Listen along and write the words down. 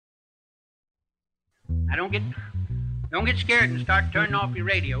Now don't get scared and start turning off your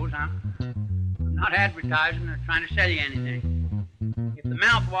radios, huh? I'm not advertising or trying to sell you anything. If the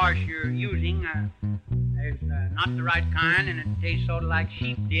mouthwash you're using is not the right kind and it tastes sort of like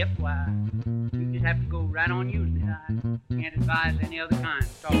sheep dip, why, you just have to go right on using it. I can't advise any other kind.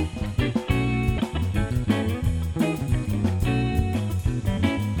 So.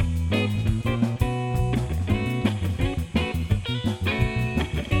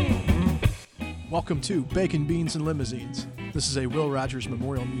 Welcome to Bacon, Beans, and Limousines. This is a Will Rogers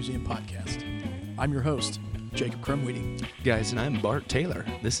Memorial Museum podcast. I'm your host, Jacob Crumweedy. Guys, and I'm Bart Taylor.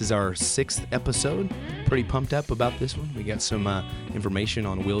 This is our 6th episode. Pretty pumped up about this one. We got some information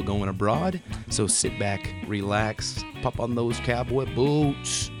on Will going abroad. So sit back, relax, pop on those cowboy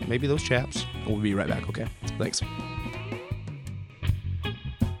boots, maybe those chaps. We'll be right back, okay? Thanks.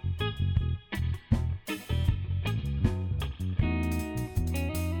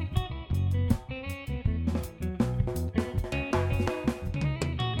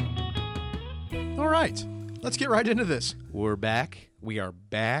 All right, let's get right into this. We're back. We are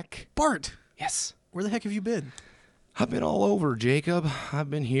back. Bart, Yes. where the heck have you been? I've been all over, Jacob. I've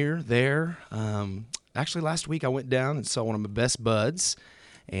been here, there. Actually, last week I went down and saw one of my best buds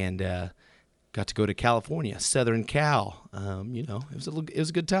and got to go to California, Southern Cal. It was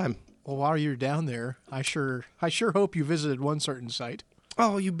a good time. Well, while you're down there, I sure hope you visited one certain site.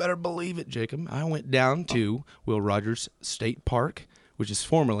 Oh, you better believe it, Jacob. I went down to Will Rogers State Park, which is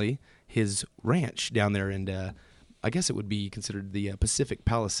formerly his ranch down there, and I guess it would be considered the Pacific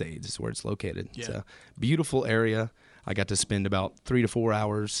Palisades is where it's located. Yeah. It's a beautiful area. I got to spend about 3 to 4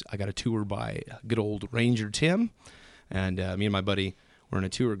 hours. I got a tour by good old Ranger Tim, and me and my buddy were in a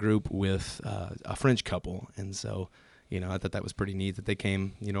tour group with a French couple, and so, I thought that was pretty neat that they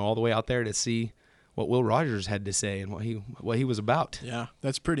came, all the way out there to see what Will Rogers had to say and what he was about. Yeah,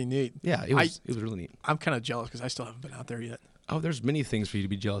 that's pretty neat. Yeah, it was really neat. I'm kind of jealous because I still haven't been out there yet. Oh, there's many things for you to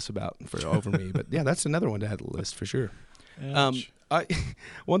be jealous about over me, but yeah, that's another one to add to the list for sure.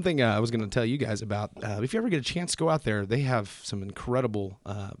 One thing I was going to tell you guys about, if you ever get a chance to go out there, they have some incredible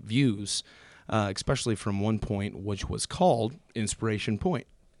views, especially from one point, which was called Inspiration Point.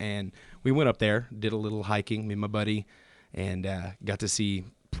 And we went up there, did a little hiking, me and my buddy, and got to see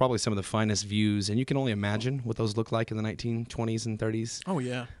probably some of the finest views, and you can only imagine what those look like in the 1920s and 30s. Oh,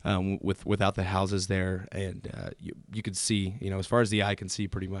 yeah. Without the houses there, and you could see, as far as the eye can see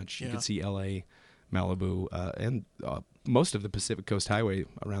pretty much, you Yeah. could see L.A., Malibu, and most of the Pacific Coast Highway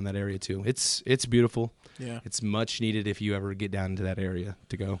around that area too. It's beautiful. Yeah. It's much needed if you ever get down into that area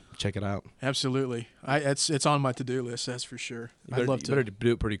to go check it out. Absolutely. It's on my to-do list, that's for sure. I'd love to. You better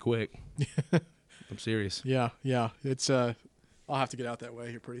do it pretty quick. I'm serious. Yeah. It's I'll have to get out that way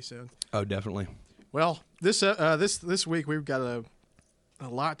here pretty soon. Oh, definitely. Well, this week we've got a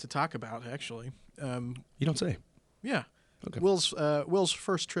lot to talk about actually. You don't say. Yeah. Okay. Will's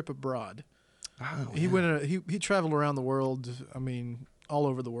first trip abroad. Oh, He went. He traveled around the world. I mean, all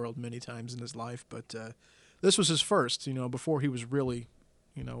over the world many times in his life, but this was his first. Before he was really,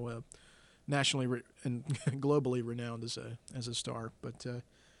 nationally and globally renowned as a star. But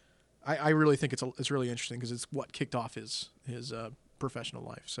I really think it's really interesting because it's what kicked off his professional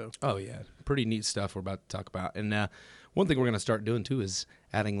life. So. Oh yeah, pretty neat stuff we're about to talk about. And one thing we're going to start doing too is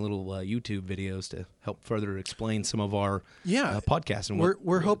adding little YouTube videos to help further explain some of our podcasts. And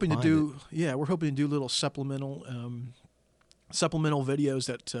we're hoping to do little supplemental videos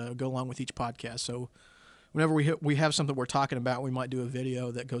that go along with each podcast. So whenever we have something we're talking about, we might do a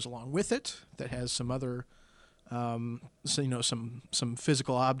video that goes along with it that has some other some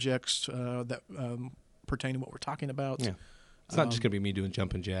physical objects that pertain to what we're talking about. Yeah. It's not just going to be me doing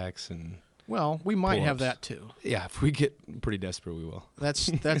jumping jacks and. Well, we might have pull-ups. that too. Yeah, if we get pretty desperate, we will. That's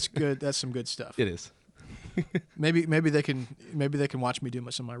good. That's some good stuff. It is. Maybe they can watch me do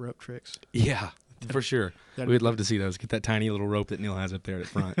some of my rope tricks. Yeah, for sure. That'd We'd be love to see those. Get that tiny little rope that Neil has up there at the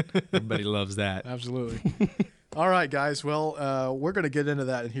front. Everybody loves that. Absolutely. All right, guys. Well, we're going to get into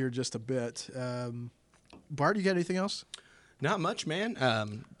that in here just a bit. Bart, you got anything else? Not much,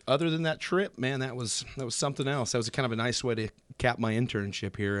 man. Other than that trip, man, that was something else. That was kind of a nice way to cap my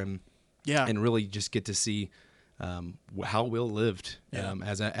internship here and really just get to see how Will lived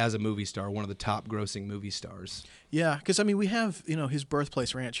as a movie star, one of the top grossing movie stars. Yeah, because we have his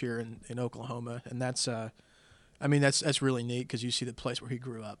birthplace ranch here in Oklahoma, and that's that's really neat because you see the place where he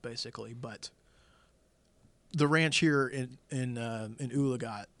grew up basically. But the ranch here in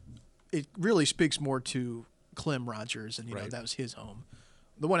Ulagot, it really speaks more to Clem Rogers, and Right. that was his home.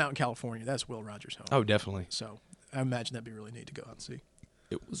 The one out in California, that's Will Rogers' home. Oh, definitely. So I imagine that'd be really neat to go out and see.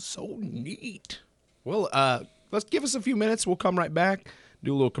 It was so neat. Well, let's give us a few minutes. We'll come right back.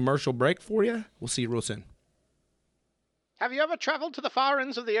 do a little commercial break for you. We'll see you real soon. Have you ever traveled to the far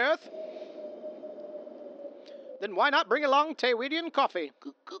ends of the earth? Then why not bring along Taywedian coffee?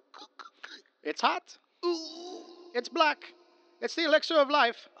 It's hot. It's black. It's the elixir of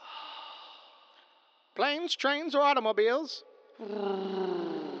life. Planes, trains, or automobiles.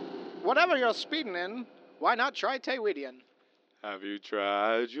 Whatever you're speeding in, why not try Taywedian? Have you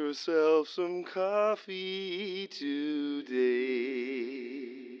tried yourself some coffee today?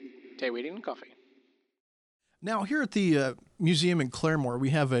 Taywedian coffee. Now, here at the museum in Claremore,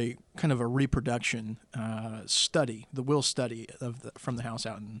 we have a kind of a reproduction study, the Will study from the house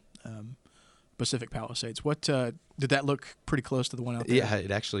out in Pacific Palisades. What did that look pretty close to the one out there? Yeah,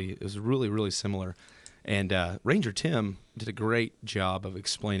 it was really, really similar. And Ranger Tim did a great job of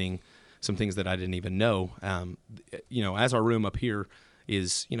explaining some things that I didn't even know. As our room up here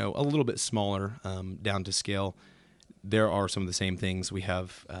is, a little bit smaller down to scale, there are some of the same things. We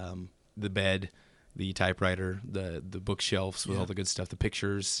have the bed, the typewriter, the bookshelves with all the good stuff, the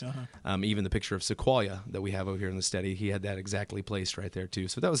pictures, even the picture of Sequoia that we have over here in the study. He had that exactly placed right there too.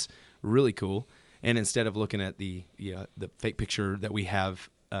 So that was really cool. And instead of looking at the fake picture that we have,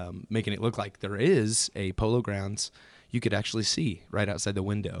 making it look like there is a Polo Grounds, you could actually see right outside the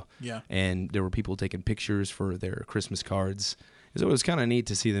window. Yeah. And there were people taking pictures for their Christmas cards. So it was kind of neat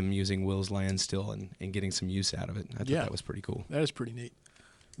to see them using Will's land still and getting some use out of it. I thought that was pretty cool. That is pretty neat.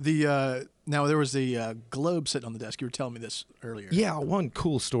 Now there was the globe sitting on the desk. You were telling me this earlier. Yeah, one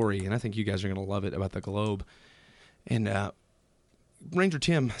cool story, and I think you guys are going to love it, about the globe. And Ranger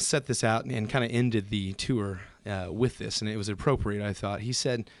Tim set this out and kind of ended the tour with this, and it was appropriate, I thought. He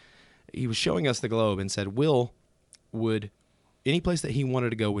said, he was showing us the globe and said Will would, any place that he wanted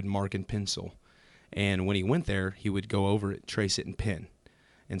to go, would mark in pencil. And when he went there, he would go over it, trace it in pen.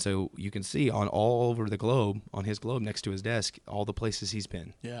 And so you can see on all over the globe, on his globe next to his desk, all the places he's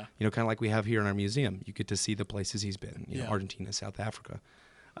been. Yeah. Kind of like we have here in our museum. You get to see the places he's been, Argentina, South Africa.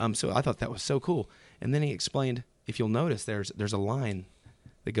 So I thought that was so cool. And then he explained, if you'll notice, there's a line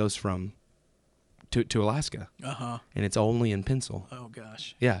that goes from to Alaska. Uh-huh. And it's only in pencil. Oh,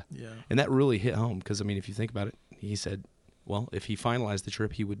 gosh. Yeah. Yeah. And that really hit home because, if you think about it, he said, well, if he finalized the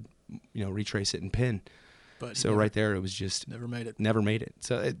trip, he would, retrace it in pen. But so right there, it was just never made it. Never made it.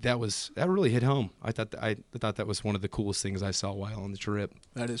 So that really hit home. I thought that was one of the coolest things I saw while on the trip.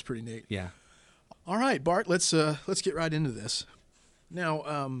 That is pretty neat. Yeah. All right, Bart. Let's get right into this.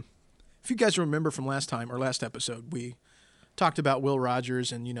 Now, if you guys remember from last episode, we talked about Will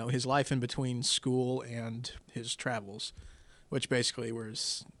Rogers and his life in between school and his travels, which basically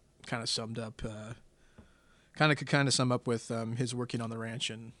was kind of summed up. Could sum up with his working on the ranch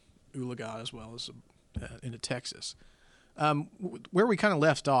in Ulaga as well as into Texas. Where we kind of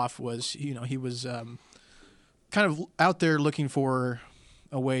left off was, he was kind of out there looking for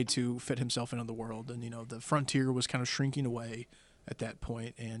a way to fit himself into the world. And, the frontier was kind of shrinking away at that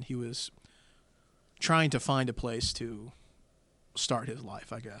point, and he was trying to find a place to start his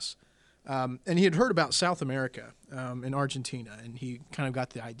life, I guess. And he had heard about South America in Argentina, and he kind of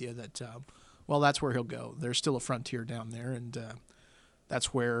got the idea that, that's where he'll go. There's still a frontier down there, and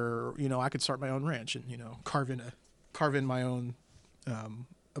that's where, I could start my own ranch and, carve in my own,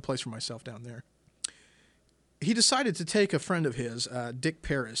 a place for myself down there. He decided to take a friend of his, Dick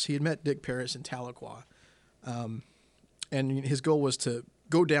Paris. He had met Dick Paris in Tahlequah. And his goal was to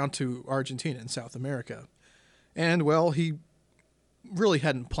go down to Argentina in South America. And, he really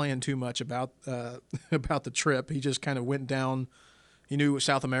hadn't planned too much about the trip. He just kind of went down. He knew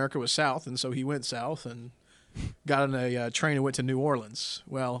South America was south, and so he went south and got on a train and went to New Orleans.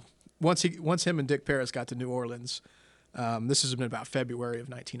 Well, once him and Dick Paris got to New Orleans, this has been about February of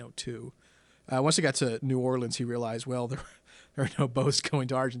 1902. Once he got to New Orleans, he realized, there are no boats going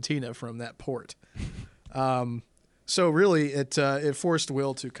to Argentina from that port. So really, it forced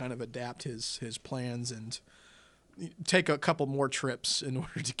Will to kind of adapt his plans and take a couple more trips in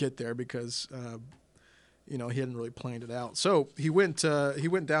order to get there because he hadn't really planned it out. So he went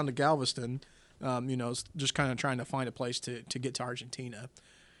down to Galveston. Just kind of trying to find a place to get to Argentina.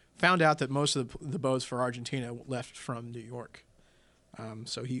 Found out that most of the boats for Argentina left from New York.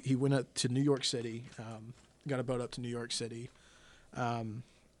 So he went up to New York City, got a boat up to New York City. And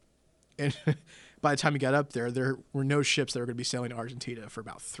by the time he got up there were no ships that were going to be sailing to Argentina for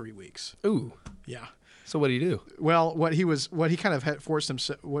about 3 weeks. Ooh. Yeah. So what did he do? Well, what he was kind of forced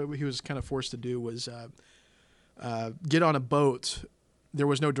to do was get on a boat. There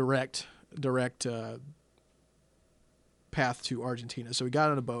was no direct path to Argentina. So he got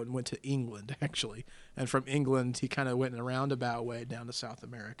on a boat and went to England, actually. And from England, he kind of went in a roundabout way down to South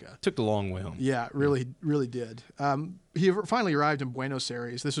America. Took the long way home. Yeah, really did. He finally arrived in Buenos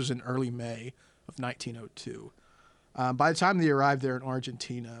Aires. This was in early May of 1902. By the time they arrived there in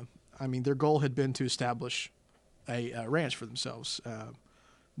Argentina, I mean, their goal had been to establish a ranch for themselves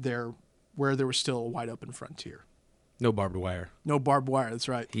there where there was still a wide open frontier. No barbed wire. No barbed wire, that's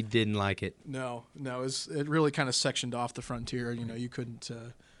right. He didn't like it. No, it really kind of sectioned off the frontier. You know, you couldn't,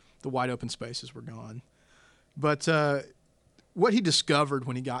 the wide open spaces were gone. But what he discovered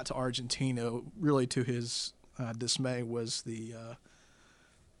when he got to Argentina, really to his dismay, was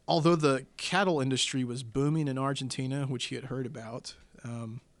although the cattle industry was booming in Argentina, which he had heard about,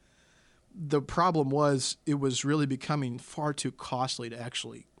 the problem was it was really becoming far too costly to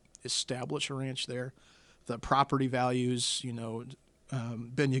actually establish a ranch there. The property values,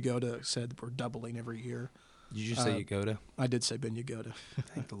 Ben Yagoda said were doubling every year. Did you say Yagoda? I did say Ben Yagoda.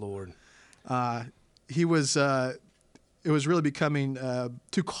 Thank the Lord. He was. It was really becoming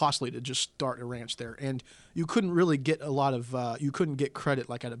too costly to just start a ranch there, and you couldn't really get a lot of. You couldn't get credit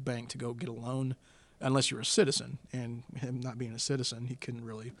like at a bank to go get a loan, unless you were a citizen. And him not being a citizen, he couldn't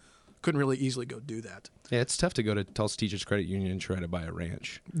really easily go do that. Yeah, it's tough to go to Tulsa Teachers Credit Union and try to buy a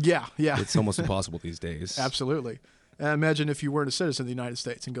ranch. Yeah. It's almost impossible these days. Absolutely. And imagine if you weren't a citizen of the United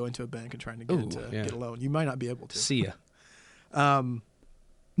States and go into a bank and trying to get a loan. You might not be able to. See ya.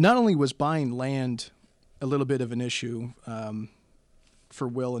 Not only was buying land a little bit of an issue for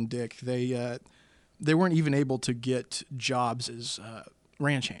Will and Dick, they weren't even able to get jobs as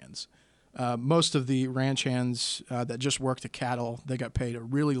ranch hands. Most of the ranch hands that just worked the cattle, they got paid a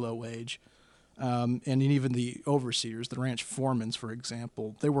really low wage. And even the overseers, the ranch foremans, for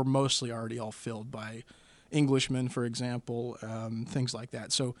example, they were mostly already all filled by Englishmen, for example, things like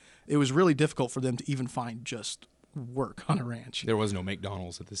that. So it was really difficult for them to even find just work on a ranch. There was no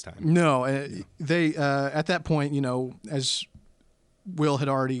McDonald's at this time. No, they at that point, as Will had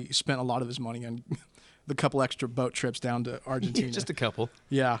already spent a lot of his money on the couple extra boat trips down to Argentina. Just a couple.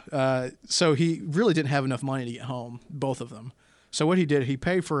 Yeah. So he really didn't have enough money to get home, both of them. So what he did, he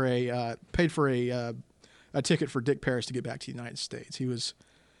paid for a ticket for Dick Paris to get back to the United States. He was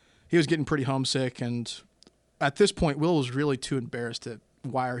getting pretty homesick, and at this point, Will was really too embarrassed to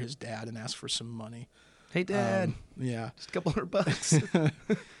wire his dad and ask for some money. Hey, Dad. Yeah. Just a couple $100.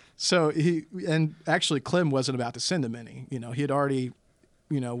 So actually Clem wasn't about to send him any. He had already,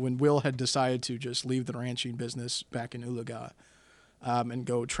 when Will had decided to just leave the ranching business back in Ulaga and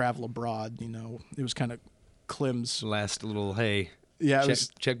go travel abroad, it was kind of Clem's last little, hey, yeah,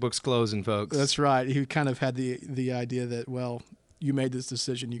 checkbook's closing, folks. That's right. He kind of had the idea that, well, you made this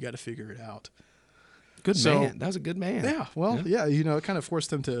decision, you got to figure it out. Good man. That was a good man. Yeah. Well, yeah. It kind of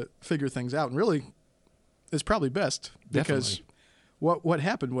forced him to figure things out, and really, it's probably best because Definitely. what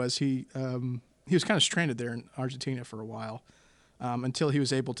happened was he was kind of stranded there in Argentina for a while until he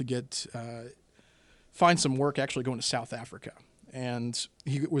was able to find some work actually going to South Africa, and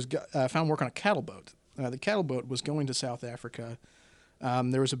he found work on a cattle boat. The cattle boat was going to South Africa.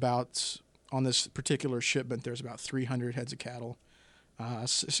 There was on this particular shipment, there's about 300 heads of cattle,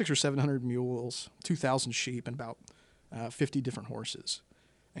 600 or 700 mules, 2,000 sheep, and about 50 different horses.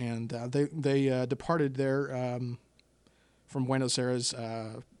 And they departed there from Buenos Aires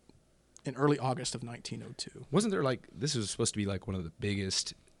in early August of 1902. Wasn't there this was supposed to be one of the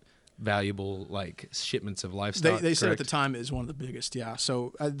biggest valuable shipments of livestock? They said at the time it was one of the biggest, yeah.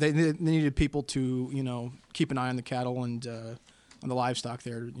 So they needed people to keep an eye on the cattle and on the livestock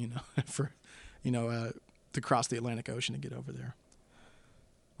there, for to cross the Atlantic Ocean to get over there.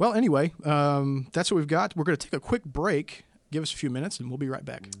 Well, anyway, that's what we've got. We're going to take a quick break. Give us a few minutes, and we'll be right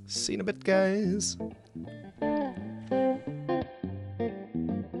back. See you in a bit, guys.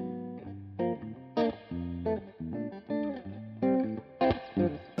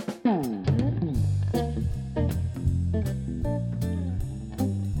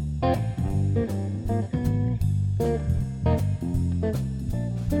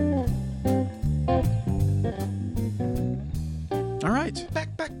 All right.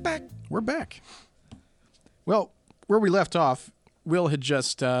 Back. We're back. Well, where we left off, Will had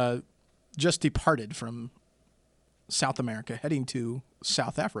just departed from South America, heading to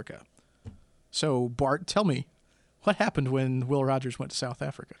South Africa. So, Bart, tell me, what happened when Will Rogers went to South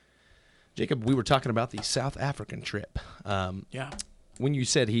Africa? Jacob, we were talking about the South African trip. Yeah. When you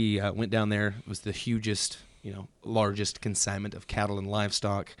said he went down there, it was the hugest, largest consignment of cattle and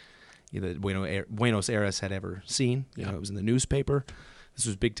livestock that Buenos Aires had ever seen. It was in the newspaper. This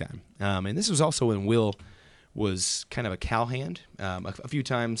was big time. And this was also when Will was kind of a cowhand. A few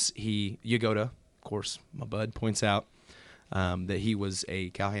times Yagoda, of course, my bud, points out that he was a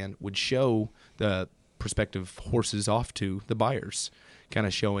cowhand, would show the prospective horses off to the buyers, kind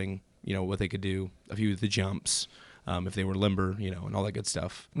of showing, what they could do, a few of the jumps, if they were limber, and all that good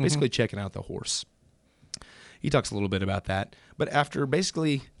stuff. Basically checking out the horse. He talks a little bit about that. But after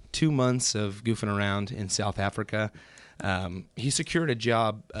basically 2 months of goofing around in South Africa, he secured a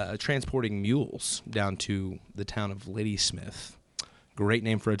job transporting mules down to the town of Ladysmith. Great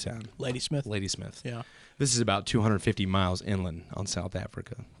name for a town. Ladysmith? Ladysmith. Yeah. This is about 250 miles inland on South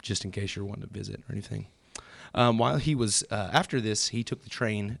Africa, just in case you're wanting to visit or anything. While he was, after this, he took the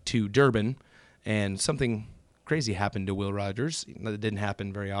train to Durban, and something crazy happened to Will Rogers. That didn't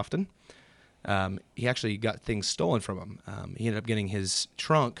happen very often. He actually got things stolen from him. He ended up getting his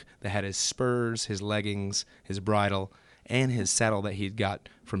trunk that had his spurs, his leggings, his bridle, and his saddle that he'd got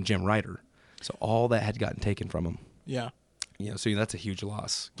from Jim Ryder. So all that had gotten taken from him. Yeah. So that's a huge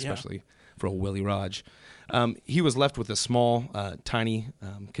loss, especially for old Willie Raj. He was left with a small, tiny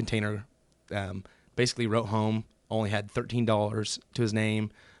container. Basically wrote home, only had $13 to his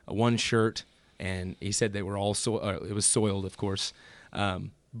name, one shirt, and he said they were all it was soiled, of course.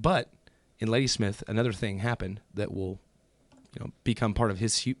 But in Ladysmith, another thing happened that will, become part of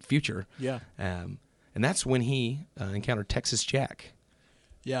his future. Yeah. And that's when he encountered Texas Jack.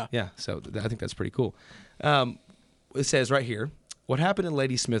 Yeah. Yeah. So I think that's pretty cool. It says right here, what happened in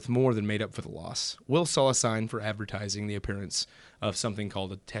Ladysmith more than made up for the loss. Will saw a sign for advertising the appearance of something called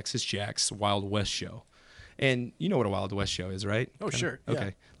the Texas Jack's Wild West Show. And you know what a Wild West show is, right? Oh, sure. Yeah.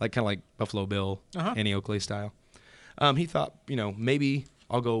 Okay. Kind of like Buffalo Bill, Annie Oakley style. He thought, maybe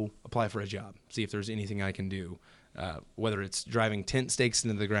I'll go apply for a job, see if there's anything I can do, whether it's driving tent stakes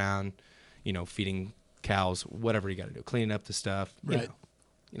into the ground, feeding cows, whatever you got to do, cleaning up the stuff, right.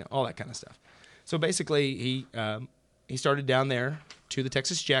 All that kind of stuff. So basically, he started down there to the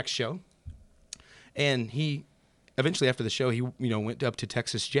Texas Jack show, and he eventually, after the show, he went up to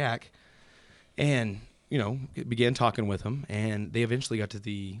Texas Jack, and began talking with him, and they eventually got to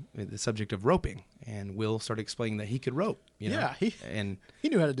the subject of roping, and Will started explaining that he could rope. Yeah, he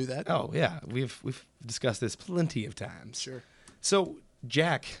knew how to do that. Oh yeah, we've discussed this plenty of times. Sure. So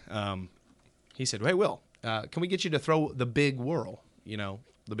Jack, he said, "Hey Will, can we get you to throw the big whirl?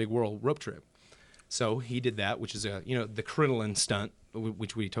 The big whirl rope trip." So he did that, which is the crinoline stunt,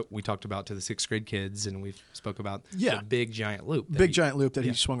 which we talked about to the 6th grade kids, and we spoke about the big giant loop. Giant loop that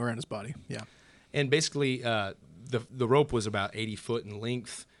he swung around his body. Yeah. And basically, the rope was about 80 foot in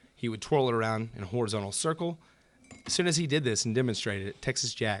length. He would twirl it around in a horizontal circle. As soon as he did this and demonstrated it,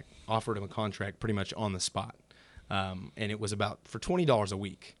 Texas Jack offered him a contract pretty much on the spot. And it was for $20 a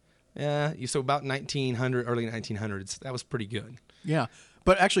week. So about early 1900s, that was pretty good. Yeah.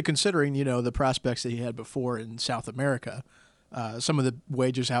 But actually considering, the prospects that he had before in South America, some of the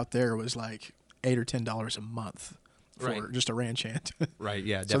wages out there was like $8 or $10 a month for just a ranch hand. Right,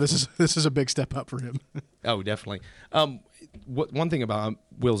 yeah, definitely. So this is a big step up for him. Oh, definitely. One thing about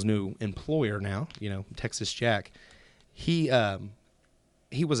Will's new employer now, Texas Jack, his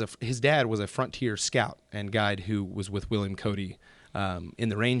dad was a frontier scout and guide who was with William Cody in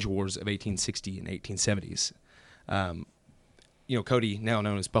the Range Wars of 1860 and 1870s. Cody, now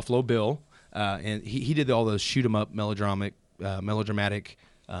known as Buffalo Bill, and he did all those shoot 'em up melodramatic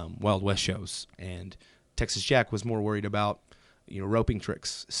Wild West shows, and Texas Jack was more worried about roping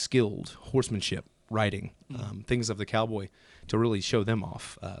tricks, skilled horsemanship, riding, things of the cowboy to really show them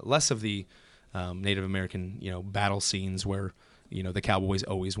off. Less of the Native American battle scenes where the cowboys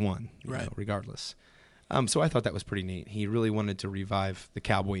always won, regardless. So I thought that was pretty neat. He really wanted to revive the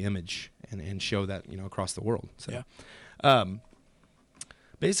cowboy image and show that across the world. So. Yeah.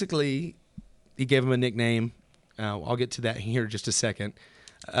 Basically, he gave him a nickname. I'll get to that here in just a second.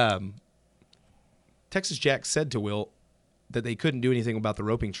 Texas Jack said to Will that they couldn't do anything about the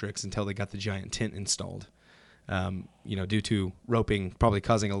roping tricks until they got the giant tent installed. Due to roping probably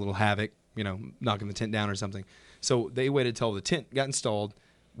causing a little havoc, knocking the tent down or something. So they waited till the tent got installed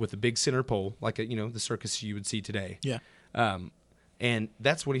with a big center pole, like the circus you would see today. Yeah. And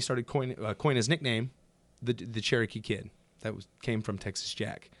that's when he started coining his nickname, the Cherokee Kid. That came from Texas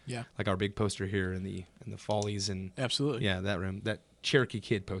Jack. Yeah. Like our big poster here in the Follies and absolutely. Yeah, that room, that Cherokee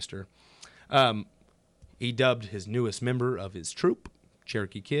Kid poster. He dubbed his newest member of his troop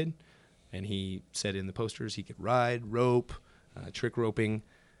Cherokee Kid, and he said in the posters he could ride, rope, trick roping,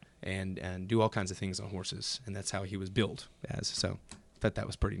 and do all kinds of things on horses, and that's how he was built as. So that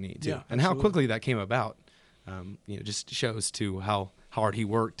was pretty neat too. Yeah, and how quickly that came about, just shows to how hard he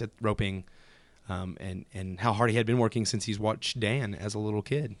worked at roping. And how hard he had been working since he's watched Dan as a little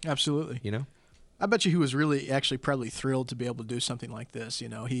kid. Absolutely. I bet you he was really actually probably thrilled to be able to do something like this.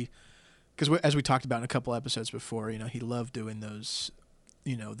 because as we talked about in a couple episodes before, he loved doing those,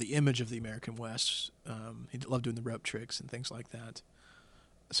 the image of the American West. He loved doing the rope tricks and things like that.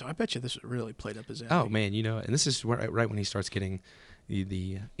 So I bet you this really played up his alley. Oh man, and this is right when he starts getting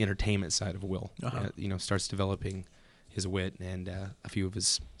the entertainment side of Will. Starts developing his wit and a few of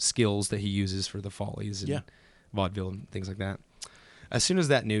his skills that he uses for the Follies and vaudeville and things like that. As soon as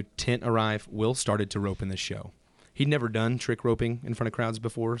that new tent arrived, Will started to rope in the show. He'd never done trick roping in front of crowds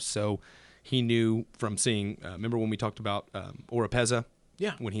before, so he knew from seeing. Remember when we talked about Oropeza?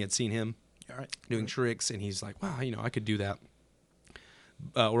 Yeah. When he had seen him doing tricks, and he's like, "Wow, I could do that."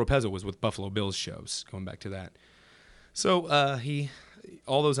 Oropeza was with Buffalo Bill's shows. Going back to that, so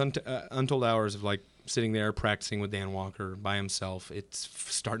all those untold hours of like sitting there practicing with Dan Walker by himself, it's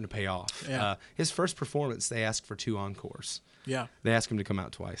starting to pay off. Yeah. His first performance, they asked for 2 encores. Yeah. They asked him to come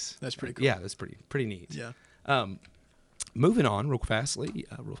out twice. That's pretty cool. Yeah, that's pretty neat. Yeah. Moving on real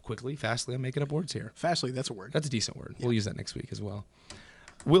quickly, fastly, I'm making up words here. Fastly, that's a word. That's a decent word. Yeah. We'll use that next week as well.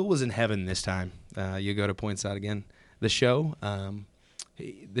 Will was in heaven this time. You go to Pointside again. The show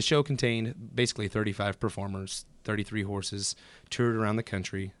contained basically 35 performers, 33 horses, toured around the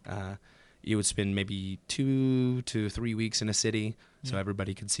country. You would spend maybe 2 to 3 weeks in a city so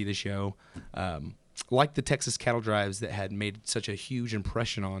everybody could see the show. Like the Texas cattle drives that had made such a huge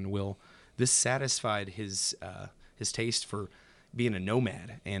impression on Will, this satisfied his taste for being a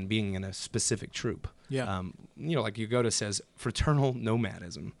nomad and being in a specific troop. Yeah. Like Yagoda says, fraternal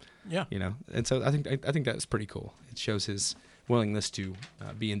nomadism. Yeah. And so I think that's pretty cool. It shows his willingness to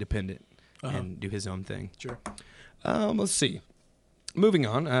be independent and do his own thing. Sure. Let's see. Moving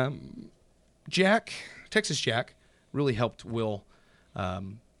on. Texas Jack, really helped Will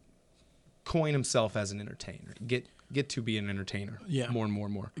coin himself as an entertainer. Get to be an entertainer. Yeah. More and more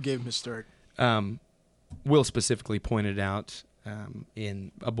and more. It gave him his start. Will specifically pointed out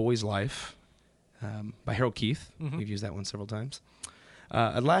in A Boy's Life by Harold Keith. Mm-hmm. We've used that one several times.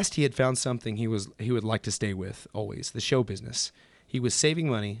 At last, he had found something he would like to stay with always: the show business. He was saving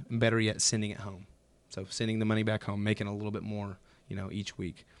money, and better yet, sending it home. So sending the money back home, making a little bit more, each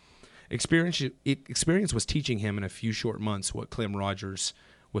week. Experience was teaching him in a few short months what Clem Rogers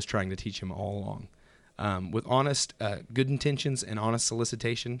was trying to teach him all along. With honest, good intentions and honest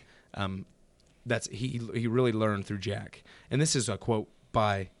solicitation, he really learned through Jack. And this is a quote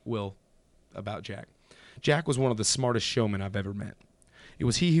by Will about Jack. Jack was one of the smartest showmen I've ever met. It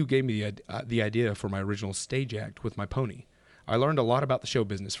was he who gave me the idea for my original stage act with my pony. I learned a lot about the show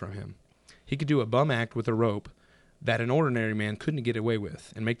business from him. He could do a bum act with a rope that an ordinary man couldn't get away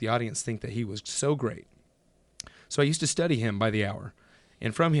with and make the audience think that he was so great. So I used to study him by the hour,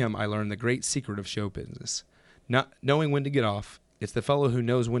 and from him I learned the great secret of show business. Not knowing when to get off, it's the fellow who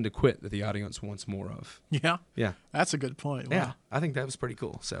knows when to quit that the audience wants more of. Yeah? Yeah. That's a good point. Wow. Yeah, I think that was pretty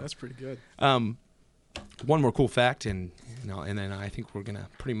cool. So that's pretty good. One more cool fact, and then I think we're going to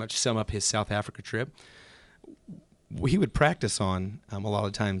pretty much sum up his South Africa trip. He would practice on a lot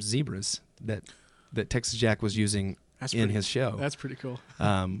of times zebras that Texas Jack was using in his show. That's pretty cool.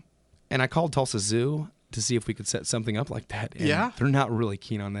 And I called Tulsa Zoo to see if we could set something up like that. And they're not really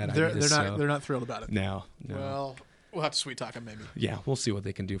keen on that idea. They're not thrilled about it. No. Well, we'll have to sweet talk them maybe. Yeah, we'll see what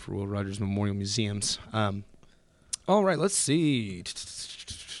they can do for Will Rogers Memorial Museums. All right, let's see.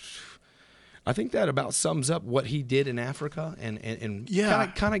 I think that about sums up what he did in Africa and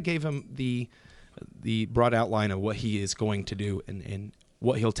kind of gave him the broad outline of what he is going to do and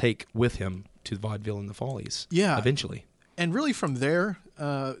what he'll take with him to vaudeville and the Follies. Yeah, eventually. And really from there,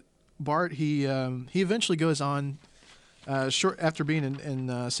 Bart he eventually goes on. Short after being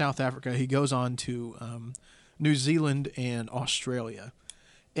in South Africa, he goes on to New Zealand and Australia,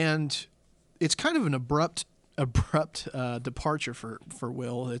 and it's kind of an abrupt departure for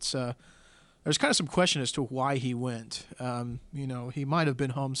Will. It's there's kind of some question as to why he went. He might have been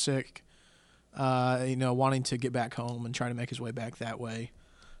homesick, wanting to get back home and trying to make his way back that way.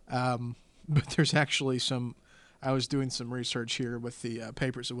 But there's actually some. I was doing some research here with the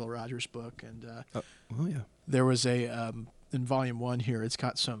Papers of Will Rogers book, and there was a in volume 1 here. It's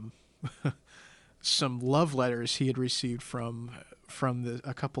got some some love letters he had received from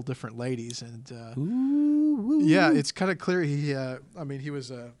a couple different ladies, and it's kind of clear he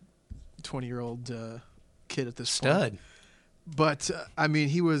was a 20-year-old kid at this stud, point. But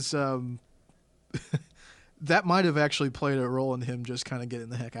he was. That might have actually played a role in him just kind of getting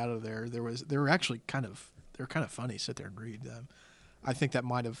the heck out of there. They were kind of funny. Sit there and read them. I think that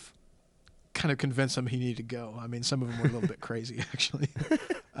might have kind of convinced him he needed to go. Some of them were a little bit crazy actually,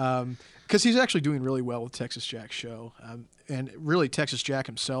 because he's actually doing really well with Texas Jack's show, and really Texas Jack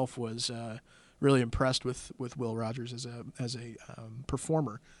himself was really impressed with Will Rogers as a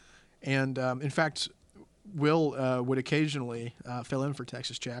performer, And in fact, Will would occasionally fill in for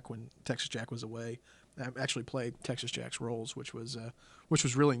Texas Jack when Texas Jack was away. Actually played Texas Jack's roles, which was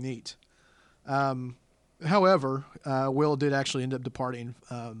really neat. However, Will did actually end up departing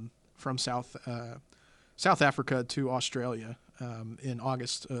from South Africa to Australia in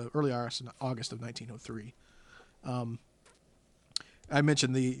early August of 1903. I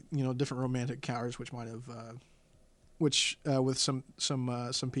mentioned the different romantic encounters which might have with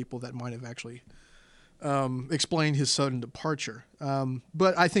some people that might have actually explained his sudden departure.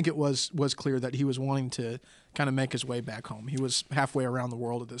 But I think it was clear that he was wanting to kind of make his way back home. He was halfway around the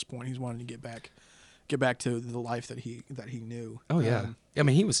world at this point. He's wanting to get back to the life that he knew. Oh yeah, I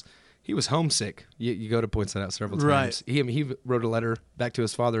mean he was homesick. You go to points that out several times. Right. He wrote a letter back to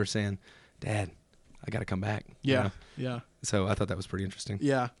his father saying, "Dad, I got to come back." Yeah, yeah. So I thought that was pretty interesting.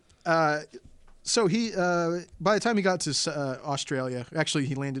 Yeah. So he, by the time he got to Australia, actually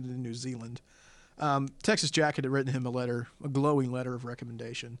he landed in New Zealand. Texas Jack had written him a glowing letter of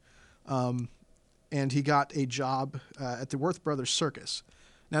recommendation, and he got a job at the Worth Brothers Circus.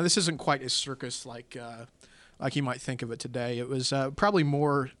 Now this isn't quite a circus like you might think of it today. It was probably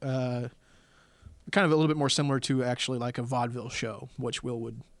more kind of a little bit more similar to actually like a vaudeville show, which Will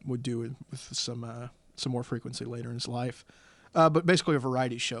would do with some more frequency later in his life. But basically a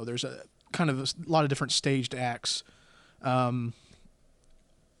variety show. There's a lot of different staged acts of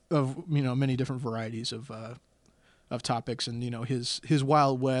many different varieties of topics, and his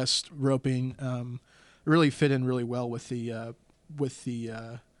Wild West roping really fit in really well with the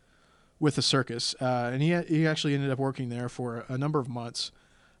circus, and he actually ended up working there for a number of months.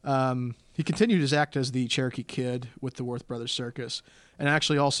 He continued his act as the Cherokee Kid with the Worth Brothers Circus, and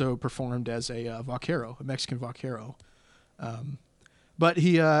actually also performed as a vaquero, a Mexican vaquero. But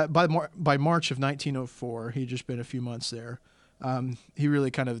he by March of 1904, he'd just been a few months there. He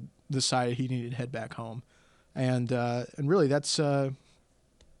really kind of decided he needed to head back home, and really that's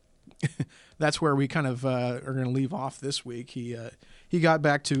where we kind of are going to leave off this week. He got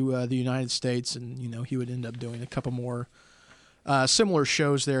back to the United States, and he would end up doing a couple more similar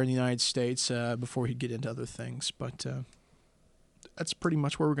shows there in the United States before he'd get into other things. But that's pretty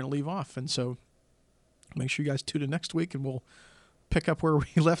much where we're going to leave off, and so make sure you guys tune in next week, and we'll pick up where we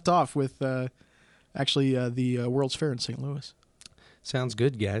left off with the World's Fair in St. Louis. Sounds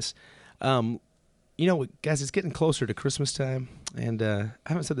good, guys. Guys, it's getting closer to Christmas time, and I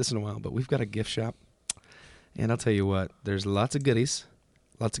haven't said this in a while, but we've got a gift shop, and I'll tell you what, there's lots of goodies,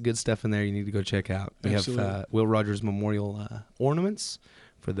 lots of good stuff in there you need to go check out. We Absolutely. have Will Rogers Memorial ornaments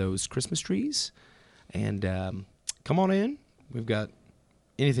for those Christmas trees, and come on in. We've got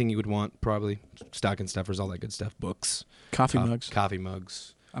anything you would want, probably stocking stuffers, all that good stuff, books. Coffee mugs. Coffee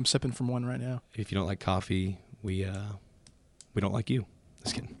mugs. I'm sipping from one right now. If you don't like coffee, we don't like you.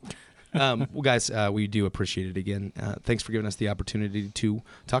 Just kidding. Well, guys, we do appreciate it again. Thanks for giving us the opportunity to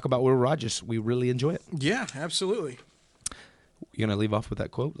talk about Will Rogers. We really enjoy it. Yeah, absolutely. You gonna leave off with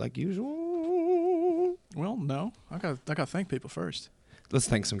that quote like usual? Well, no. I got to thank people first. Let's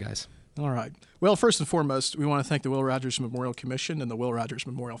thank some guys. All right. Well, first and foremost, we want to thank the Will Rogers Memorial Commission and the Will Rogers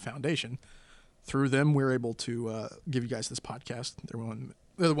Memorial Foundation. Through them, we're able to give you guys this podcast.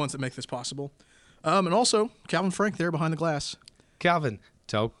 They're the ones that make this possible. And also, Calvin Frank there behind the glass. Calvin,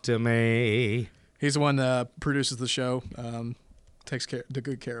 talk to me. He's the one that produces the show, takes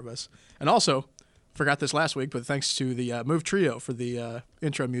good care of us. And also, forgot this last week, but thanks to the Move Trio for the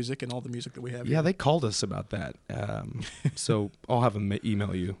intro music and all the music that we have Yeah, here. they called us about that. So I'll have them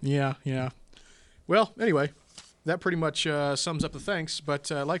email you. Yeah. Well, anyway, that pretty much sums up the thanks. But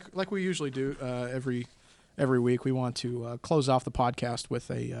like we usually do every week, we want to close off the podcast with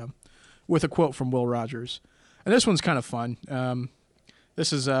a quote from Will Rogers, and this one's kind of fun.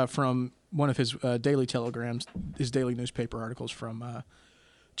 This is from one of his daily telegrams, his daily newspaper articles from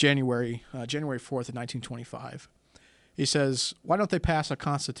January 4th of 1925. He says, "Why don't they pass a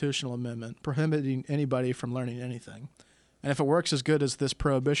constitutional amendment prohibiting anybody from learning anything? And if it works as good as this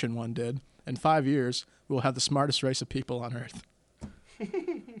prohibition one did, in 5 years, we'll have the smartest race of people on earth."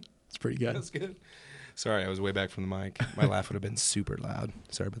 It's pretty good. That's good. Sorry, I was way back from the mic. My laugh would have been super loud.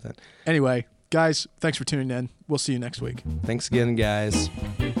 Sorry about that. Anyway, guys, thanks for tuning in. We'll see you next week. Thanks again, guys.